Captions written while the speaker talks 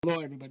Hello,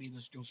 everybody.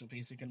 This is Joseph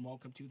Asic, and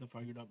welcome to the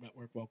Fired Up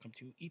Network. Welcome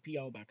to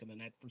EPL Back in the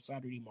Net for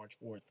Saturday, March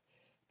 4th.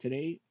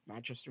 Today,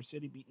 Manchester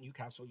City beat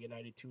Newcastle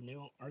United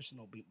 2-0.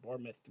 Arsenal beat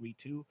Bournemouth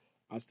 3-2.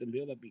 Aston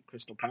Villa beat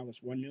Crystal Palace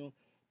 1-0.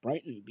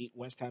 Brighton beat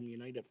West Ham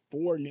United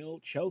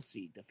 4-0.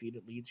 Chelsea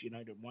defeated Leeds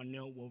United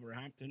 1-0.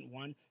 Wolverhampton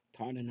 1.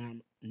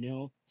 Tottenham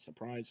 0.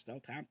 Surprise,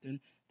 Southampton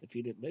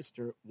defeated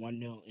Leicester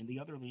 1-0. In the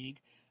other league,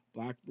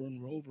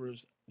 Blackburn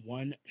Rovers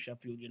 1.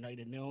 Sheffield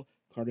United 0.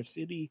 Cardiff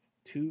City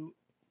 2.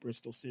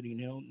 Bristol City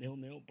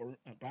 0-0.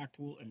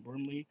 Blackpool and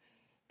Burnley.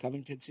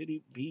 Covington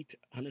City beat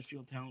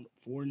Huddersfield Town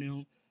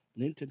 4-0.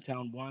 Linton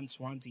Town 1.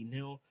 Swansea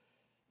 0.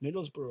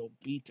 Middlesbrough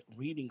beat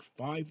Reading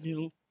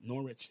 5-0.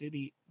 Norwich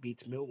City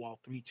beats Millwall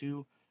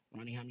 3-2.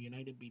 Nottingham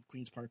United beat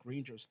Queen's Park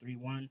Rangers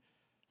 3-1.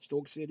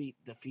 Stoke City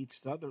defeats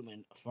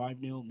Sutherland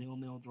 5-0.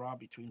 0-0 draw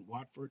between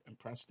Watford and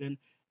Preston.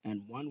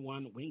 And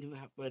 1-1 Wigan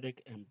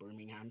Athletic and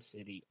Birmingham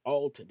City.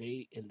 All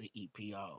today in the EPL.